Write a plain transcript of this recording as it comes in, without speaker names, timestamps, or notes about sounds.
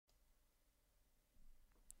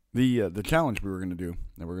The challenge we were going to do,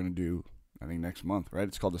 that we're going to do, I think next month, right?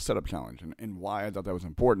 It's called the setup challenge. And why I thought that was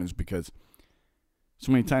important is because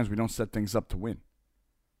so many times we don't set things up to win.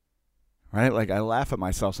 Right? Like I laugh at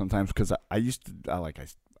myself sometimes because I used to,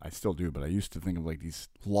 I still do, but I used to think of like these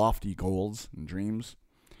lofty goals and dreams,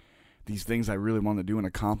 these things I really wanted to do and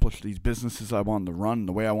accomplish, these businesses I wanted to run,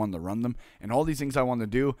 the way I wanted to run them, and all these things I wanted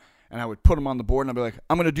to do, and I would put them on the board and I'd be like,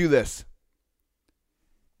 I'm going to do this.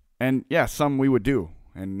 And yeah, some we would do,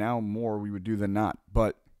 and now more we would do than not.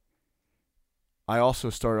 But I also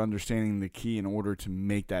started understanding the key in order to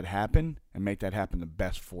make that happen and make that happen the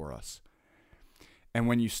best for us. And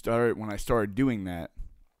when I started doing that,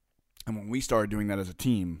 and when we started doing that as a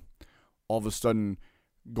team, all of a sudden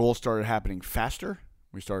goals started happening faster.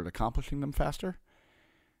 We started accomplishing them faster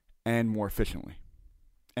and more efficiently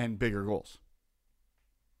and bigger goals.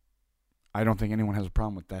 I don't think anyone has a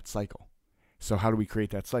problem with that cycle. So how do we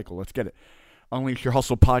create that cycle? Let's get it. Unleash Your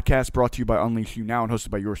Hustle podcast, brought to you by Unleash You Now and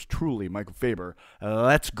hosted by yours truly, Michael Faber.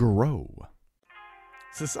 Let's grow.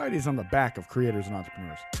 Society is on the back of creators and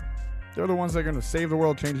entrepreneurs. They're the ones that are going to save the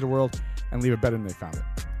world, change the world, and leave it better than they found it.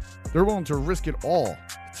 They're willing to risk it all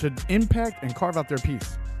to impact and carve out their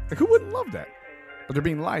piece. Like, who wouldn't love that? But they're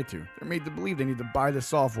being lied to. They're made to believe they need to buy this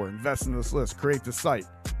software, invest in this list, create this site.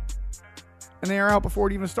 And they are out before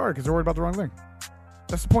it even started because they're worried about the wrong thing.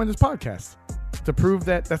 That's the point of this podcast. To prove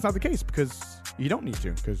that that's not the case, because you don't need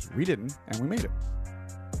to, because we didn't, and we made it.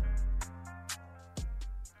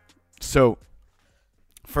 So,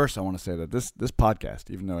 first I want to say that this podcast,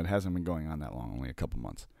 even though it hasn't been going on that long, only a couple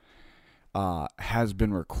months, has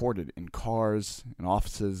been recorded in cars, in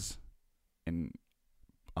offices, in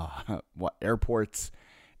airports,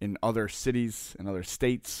 in other cities, in other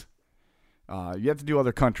states. You have to do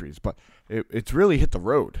other countries, but it's really hit the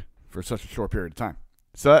road for such a short period of time.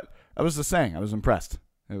 So that was the saying. I was impressed.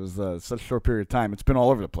 It was such a short period of time. It's been all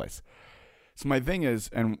over the place. So my thing is,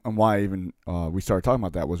 and why even we started talking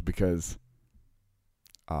about that was because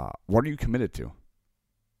what are you committed to?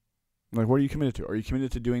 Like, what are you committed to? Are you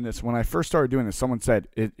committed to doing this? When I first started doing this, someone said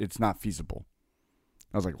it's not feasible.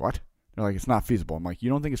 I was like, what? They're like, it's not feasible. I'm like, you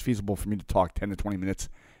don't think it's feasible for me to talk 10 to 20 minutes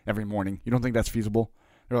every morning? You don't think that's feasible?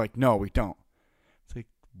 They're like, no, we don't. It's like,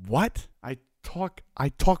 what? I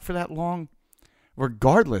talk for that long?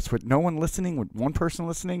 Regardless, with no one listening, with one person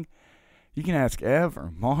listening, you can ask Ev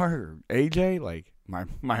or Mar or AJ, like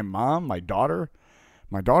my mom, my daughter.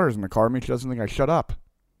 My daughter's in the car with me. She doesn't think I shut up.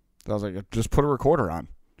 So I was like, just put a recorder on.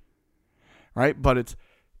 Right? But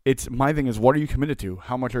it's my thing is, what are you committed to?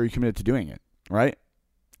 How much are you committed to doing it? Right?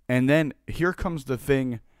 And then here comes the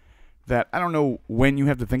thing that I don't know when you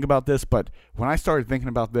have to think about this, but when I started thinking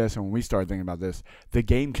about this and when we started thinking about this, the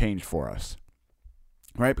game changed for us.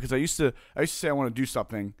 Right? Because I used to say I want to do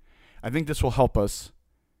something. I think this will help us.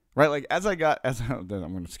 Right? Like I'm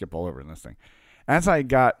going to skip all over in this thing. As I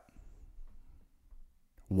got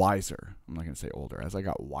wiser, I'm not going to say older, as I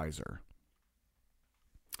got wiser,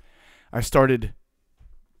 I started,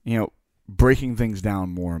 breaking things down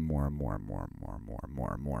more and more and more and more and more and more and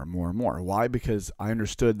more and more and more and more. Why? Because I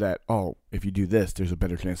understood that, if you do this, there's a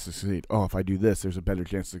better chance to succeed. If I do this, there's a better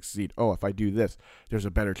chance to succeed. If I do this, there's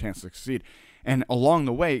a better chance to succeed. And along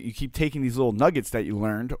the way, you keep taking these little nuggets that you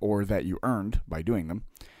learned or that you earned by doing them,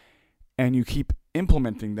 and you keep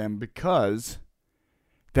implementing them because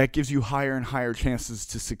that gives you higher and higher chances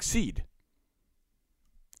to succeed.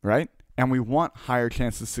 Right? And we want higher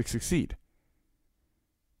chances to succeed.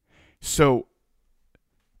 So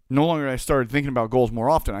no longer I started thinking about goals more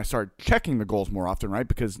often. I started checking the goals more often, right?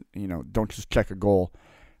 Because, don't just check a goal.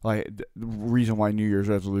 Like, the reason why New Year's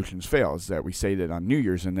resolutions fail is that we say that on New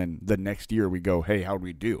Year's, and then the next year we go, hey, how'd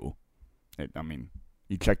we do?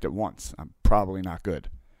 You checked it once. I'm probably not good,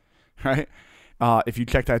 right? If you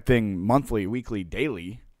check that thing monthly, weekly,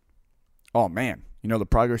 daily, oh, man, the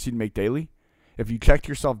progress you'd make daily? If you checked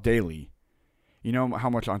yourself daily, you know how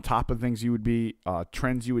much on top of things you would be,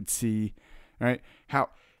 trends you would see, right? How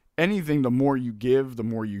anything, the more you give, the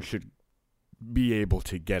more you should be able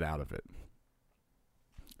to get out of it.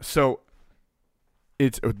 So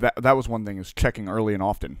that was one thing, is checking early and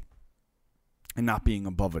often and not being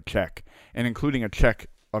above a check, and including a check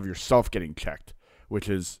of yourself getting checked, which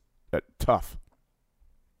is tough.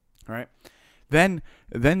 All right. Then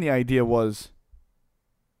the idea was,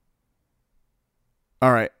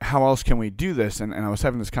 all right, how else can we do this? And I was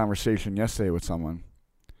having this conversation yesterday with someone.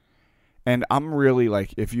 And I'm really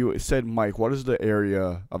like, if you said, Mike, what is the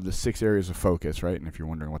area of the 6 areas of focus, right? And if you're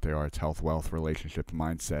wondering what they are, it's health, wealth, relationship,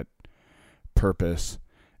 mindset, purpose,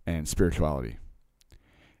 and spirituality.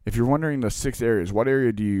 If you're wondering the 6 areas, what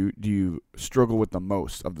area do you struggle with the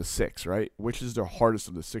most of the 6, right? Which is the hardest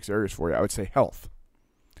of the 6 areas for you? I would say health.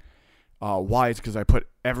 Why? It's because I put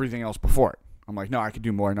everything else before it. I'm like, no, I could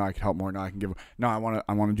do more. No, I could help more. No, I can give. No, I want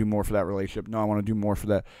to do more for that relationship. No, I want to do more for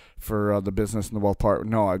that, for the business and the wealth part.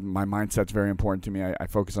 No, my mindset's very important to me. I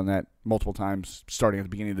focus on that multiple times, starting at the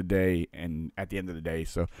beginning of the day and at the end of the day.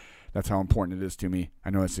 So that's how important it is to me. I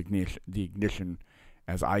know it's the ignition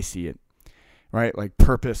as I see it, right? Like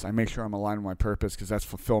purpose. I make sure I'm aligned with my purpose because that's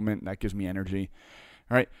fulfillment. That gives me energy,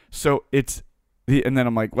 right? So and then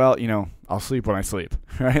I'm like, well, I'll sleep when I sleep,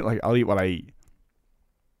 right? Like I'll eat what I eat.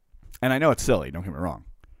 And I know it's silly, don't get me wrong.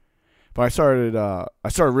 But I started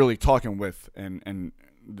really talking with, and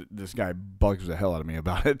this guy bugs the hell out of me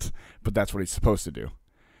about it, but that's what he's supposed to do.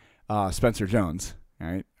 Spencer Jones,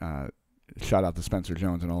 right? Shout out to Spencer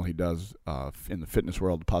Jones and all he does in the fitness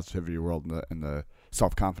world, the positivity world, and the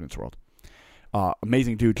self-confidence world.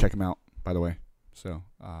 Amazing dude, check him out, by the way. So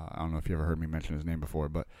I don't know if you ever heard me mention his name before,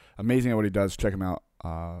 but amazing at what he does. Check him out.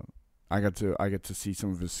 I get to see some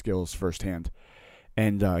of his skills firsthand.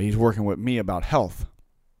 And he's working with me about health.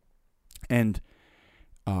 And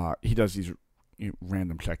he does these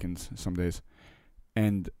random check-ins some days.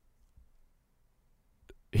 And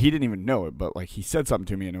he didn't even know it, but like he said something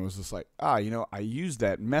to me, and it was just like, I use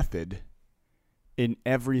that method in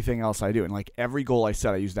everything else I do. And like every goal I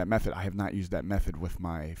set, I use that method. I have not used that method with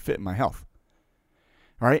my health.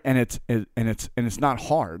 All right? And it's not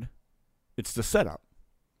hard. It's the setup.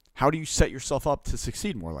 How do you set yourself up to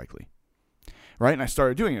succeed more likely? Right? And I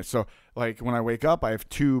started doing it. So, like, when I wake up, I have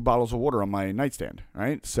 2 bottles of water on my nightstand,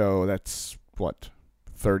 right? So that's,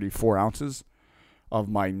 34 ounces of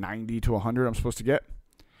my 90 to 100 I'm supposed to get,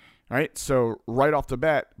 right? So, right off the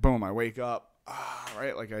bat, boom, I wake up,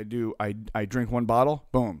 right? Like I drink 1 bottle,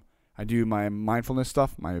 boom. I do my mindfulness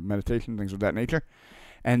stuff, my meditation, things of that nature.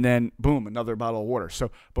 And then, boom, another bottle of water. So,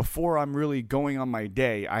 before I'm really going on my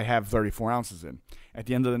day, I have 34 ounces in. At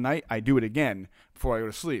the end of the night, I do it again before I go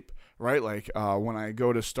to sleep. Right, like when I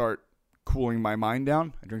go to start cooling my mind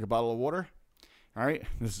down, I drink a bottle of water. All right,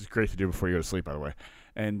 this is great to do before you go to sleep, by the way.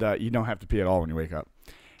 And you don't have to pee at all when you wake up.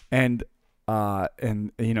 And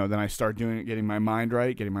then I start doing it, getting my mind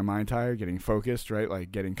right, getting my mind tired, getting focused, right,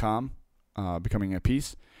 like getting calm, becoming at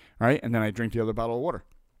peace, right. And then I drink the other bottle of water.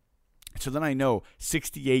 So then I know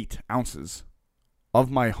 68 ounces of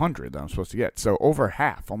my 100 that I'm supposed to get. So over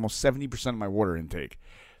half, almost 70% of my water intake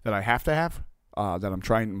that I have to have. That I'm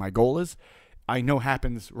trying, my goal is, I know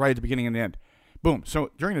happens right at the beginning and the end. Boom. So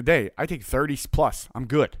during the day, I take 30 plus. I'm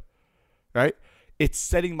good. Right? It's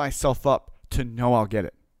setting myself up to know I'll get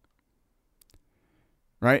it.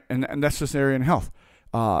 Right? And that's just area in health.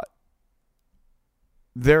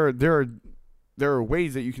 There are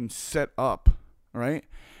ways that you can set up, right?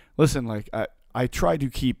 Listen, like I try to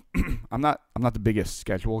keep I'm not the biggest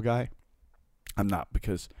schedule guy. I'm not,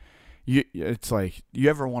 because it's like you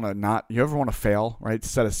ever want to fail, right?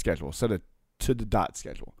 Set a schedule, set a to the dot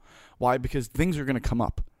schedule. Why? Because things are going to come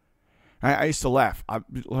up. I used to laugh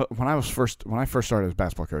when I first started as a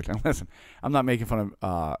basketball coach. And listen, I'm not making fun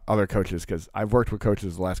of other coaches, because I've worked with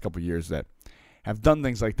coaches the last couple of years that have done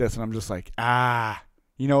things like this, and I'm just like,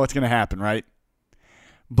 you know what's going to happen, right?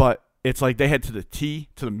 But it's like they had to the T,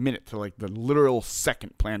 to the minute, to like the literal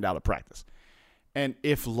second planned out of practice. And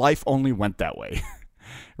if life only went that way,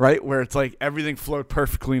 right, where it's like everything flowed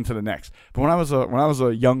perfectly into the next. But when I was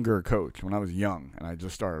a younger coach, when I was young and I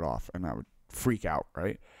just started off, and I would freak out,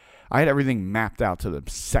 right? I had everything mapped out to the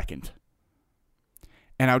second.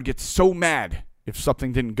 And I would get so mad if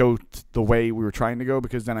something didn't go the way we were trying to go,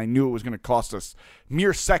 because then I knew it was going to cost us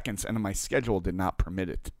mere seconds, and my schedule did not permit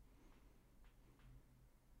it.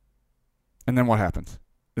 And then what happens?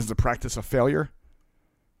 Is the practice a failure?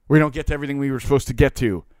 We don't get to everything we were supposed to get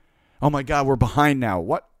to. Oh my God, we're behind now.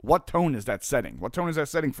 What tone is that setting? What tone is that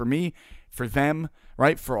setting for me, for them,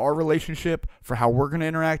 right? For our relationship, for how we're going to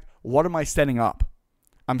interact? What am I setting up?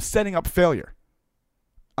 I'm setting up failure.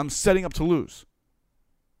 I'm setting up to lose.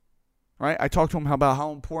 Right? I talked to him about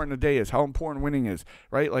how important the day is, how important winning is,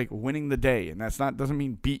 right? Like winning the day. And doesn't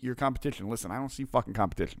mean beat your competition. Listen, I don't see fucking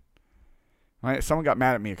competition. Right? Someone got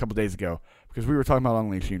mad at me a couple days ago because we were talking about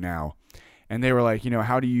Unleash You Now. And they were like,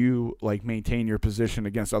 how do you like maintain your position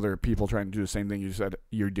against other people trying to do the same thing you said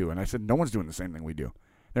you do? And I said, no one's doing the same thing we do.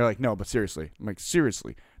 They're like, no, but seriously. I'm like,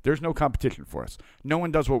 seriously, there's no competition for us. No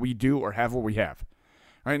one does what we do or have what we have.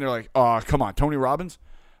 Right? And they're like, oh, come on, Tony Robbins?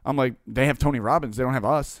 I'm like, they have Tony Robbins. They don't have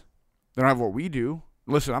us. They don't have what we do.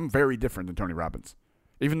 Listen, I'm very different than Tony Robbins.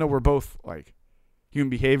 Even though we're both like human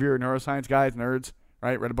behavior, neuroscience guys, nerds,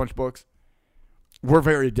 right? Read a bunch of books. We're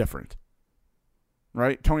very different.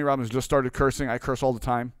 Right? Tony Robbins just started cursing. I curse all the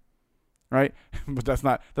time. Right? But that's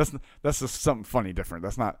just something funny different.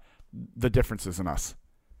 That's not the differences in us.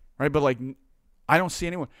 Right? But like, I don't see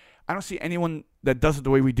anyone. I don't see anyone that does it the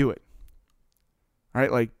way we do it. All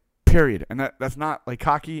right, like, period. And that's not like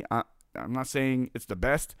cocky. I'm not saying it's the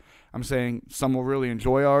best. I'm saying some will really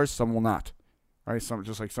enjoy ours, some will not. All right, some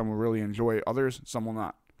just like some will really enjoy others, some will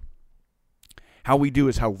not. How we do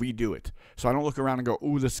is how we do it. So I don't look around and go,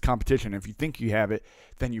 ooh, this is competition. If you think you have it,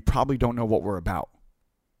 then you probably don't know what we're about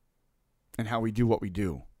and how we do what we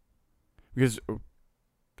do. Because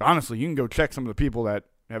honestly, you can go check some of the people that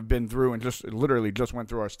have been through and just literally just went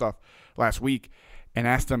through our stuff last week and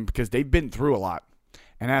ask them, because they've been through a lot,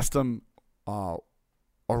 and ask them, are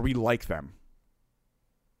we like them?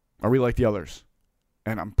 Are we like the others?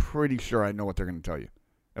 And I'm pretty sure I know what they're going to tell you,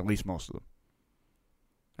 at least most of them.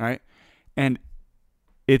 All right? And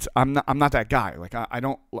I'm not that guy. Like,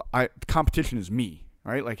 competition is me,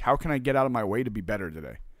 right? Like, how can I get out of my way to be better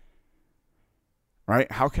today? Right?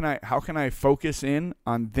 How can I focus in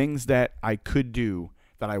on things that I could do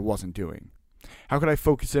that I wasn't doing? How could I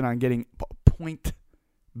focus in on getting a point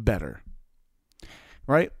better?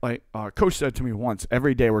 Right? Like, coach said to me once,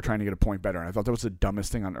 every day we're trying to get a point better. And I thought that was the dumbest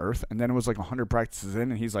thing on earth. And then it was like 100 practices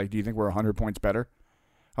in, and he's like, do you think we're 100 points better?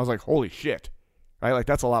 I was like, holy shit. Right? Like,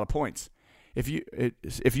 that's a lot of points. If you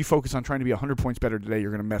focus on trying to be 100 points better today,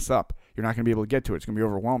 you're going to mess up. You're not going to be able to get to it. It's going to be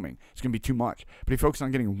overwhelming. It's going to be too much. But if you focus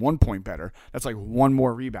on getting 1 point better, that's like one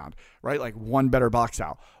more rebound, right? Like one better box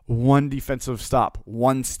out, one defensive stop,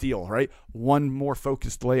 one steal, right? One more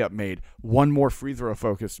focused layup made, one more free throw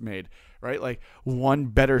focus made, right? Like one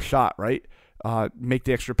better shot, right? Make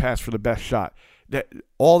the extra pass for the best shot.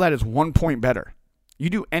 All that is 1 point better. You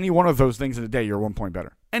do any one of those things in a day, you're 1 point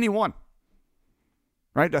better. Any one.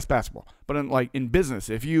 Right? That's basketball. But in business,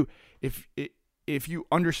 if you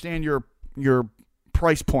understand your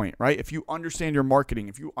price point, right? If you understand your marketing,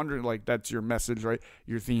 if you that's your message, right?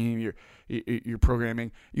 Your theme, your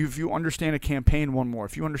programming. If you understand a campaign one more,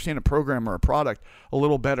 if you understand a program or a product a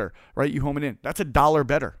little better, right? You home it in. That's $1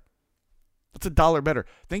 better. That's $1 better.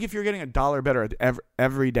 Think if you're getting $1 better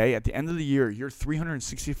every day, at the end of the year, you're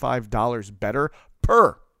 $365 better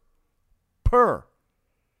per.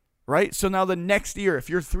 Right? So now the next year, if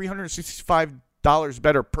you're $365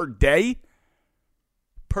 better per day,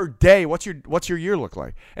 what's your year look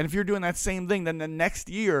like? And if you're doing that same thing, then the next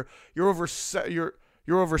year you're over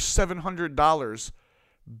 $700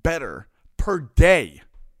 better per day.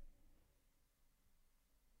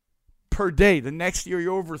 Per day. The next year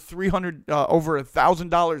you're over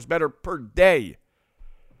 $1,000 better per day.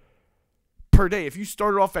 Per day. If you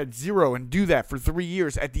started off at zero and do that for 3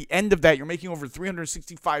 years, at the end of that, you're making over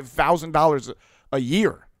 $365,000 a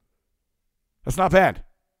year. That's not bad.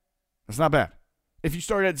 That's not bad. If you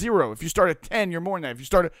start at zero, if you start at 10, you're more than that. If you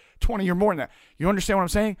start at 20, you're more than that. You understand what I'm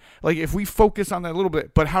saying? Like, if we focus on that a little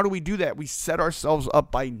bit, but how do we do that? We set ourselves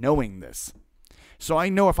up by knowing this. So I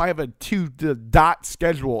know if I have a to-the-dot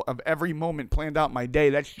schedule of every moment planned out in my day,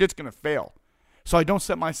 that shit's going to fail. So I don't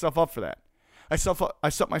set myself up for that. I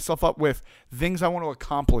set myself up with things I want to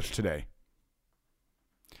accomplish today.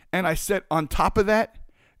 And I set on top of that,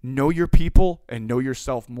 know your people and know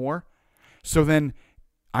yourself more. So then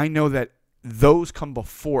I know that those come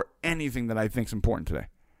before anything that I think is important today.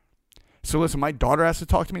 So listen, my daughter has to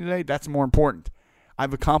talk to me today. That's more important.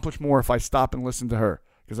 I've accomplished more if I stop and listen to her,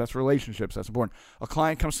 because that's relationships. That's important. A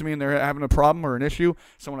client comes to me and they're having a problem or an issue.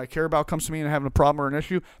 Someone I care about comes to me and having a problem or an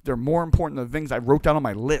issue. They're more important than the things I wrote down on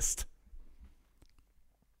my list.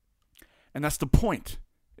 And that's the point,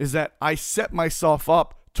 is that I set myself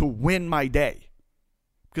up to win my day.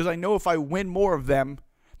 Because I know if I win more of them,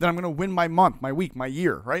 then I'm going to win my month, my week, my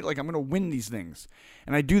year, right? Like, I'm going to win these things.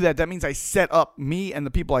 And I do that. That means I set up me and the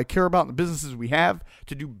people I care about and the businesses we have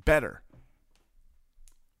to do better.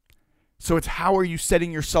 So it's, how are you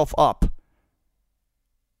setting yourself up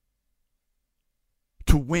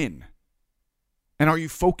to win? And are you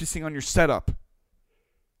focusing on your setup?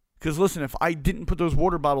 Because listen, if I didn't put those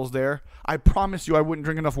water bottles there, I promise you I wouldn't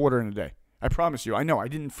drink enough water in a day. I promise you. I know. I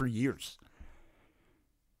didn't for years.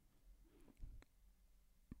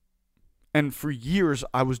 And for years,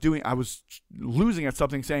 I was losing at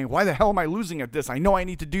something, saying, why the hell am I losing at this? I know I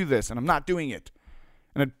need to do this, and I'm not doing it.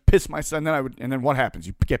 And I'd piss myself, and then what happens?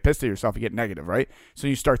 You get pissed at yourself, you get negative, right? So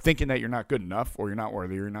you start thinking that you're not good enough, or you're not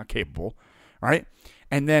worthy, or you're not capable, right?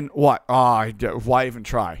 And then what? Why even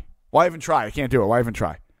try? Why even try? I can't do it. Why even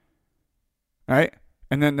try? Right?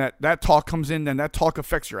 And then that talk comes in, then that talk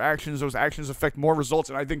affects your actions. Those actions affect more results,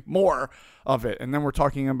 and I think more of it. And then we're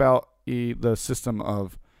talking about the system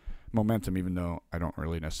of momentum, even though I don't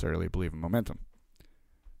really necessarily believe in momentum.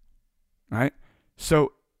 Right?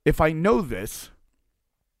 So if I know this,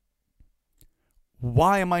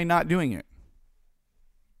 why am I not doing it?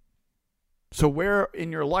 So where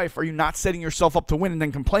in your life are you not setting yourself up to win and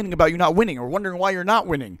then complaining about you not winning or wondering why you're not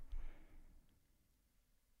winning?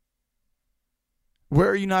 Where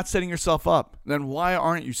are you not setting yourself up? Then why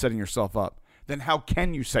aren't you setting yourself up? Then how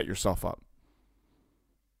can you set yourself up?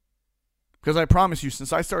 Because I promise you,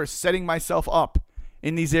 since I started setting myself up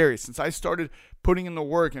in these areas, since I started putting in the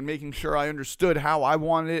work and making sure I understood how I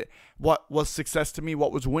wanted it, what was success to me,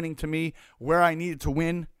 what was winning to me, where I needed to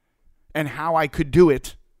win, and how I could do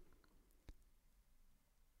it,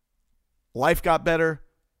 life got better,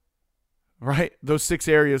 right? Those 6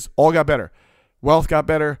 areas all got better. Wealth got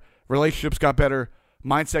better, relationships got better,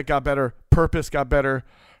 mindset got better, purpose got better,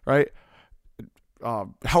 right?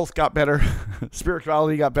 Health got better,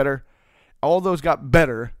 spirituality got better. All those got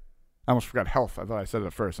better. I almost forgot health. I thought I said it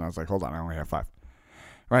at first, and I was like, hold on, I only have 5.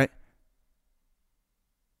 Right?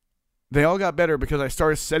 They all got better because I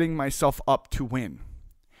started setting myself up to win.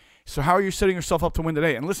 So how are you setting yourself up to win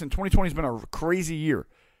today? And listen, 2020 has been a crazy year.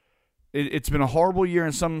 It's been a horrible year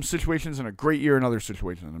in some situations and a great year in other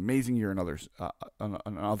situations, an amazing year in others, on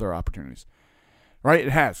other opportunities. Right?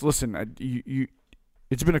 It has. Listen,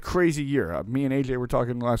 it's been a crazy year. Me and AJ were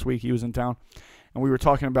talking last week. He was in town, and we were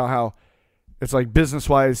talking about how it's like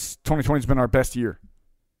business-wise, 2020 has been our best year.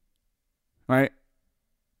 Right?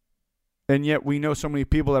 And yet we know so many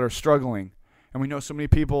people that are struggling, and we know so many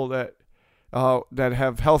people that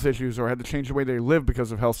have health issues or had to change the way they live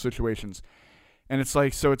because of health situations. And it's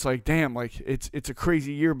like, damn, like it's a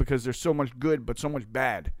crazy year because there's so much good but so much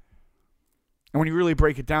bad. And when you really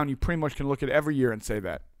break it down, you pretty much can look at every year and say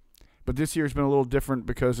that. But this year has been a little different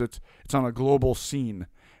because it's on a global scene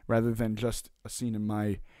rather than just a scene in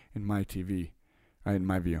my TV, right, in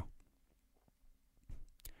my view.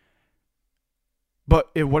 But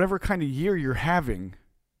in whatever kind of year you're having,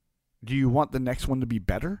 do you want the next one to be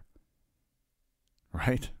better?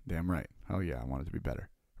 Right? Damn right. Oh yeah, I want it to be better.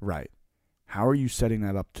 Right. How are you setting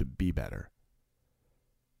that up to be better?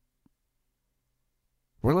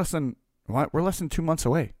 We're less than 2 months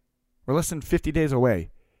away. We're less than 50 days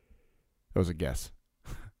away. That was a guess.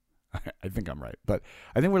 I think I'm right. But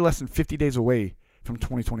I think we're less than 50 days away from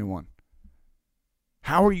 2021.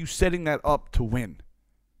 How are you setting that up to win?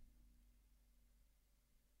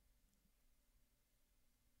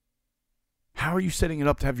 How are you setting it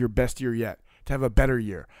up to have your best year yet? To have a better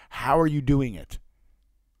year? How are you doing it?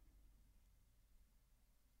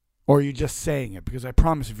 Or are you just saying it? Because I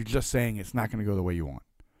promise if you're just saying it, it's not going to go the way you want.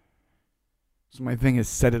 So my thing is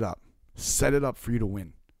set it up. Set it up for you to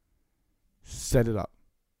win. Set it up.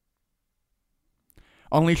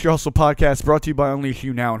 Unleash Your Hustle podcast brought to you by Unleash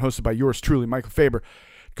You Now and hosted by yours truly, Michael Faber.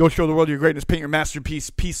 Go show the world your greatness. Paint your masterpiece.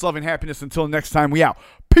 Peace, love, and happiness. Until next time, we out.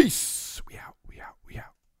 Peace. We out. We out. We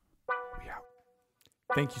out. We out.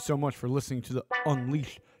 Thank you so much for listening to the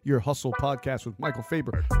Unleash Your Hustle podcast with Michael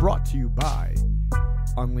Faber, brought to you by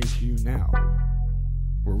Unleash You Now,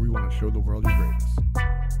 where we want to show the world your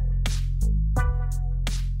greatness.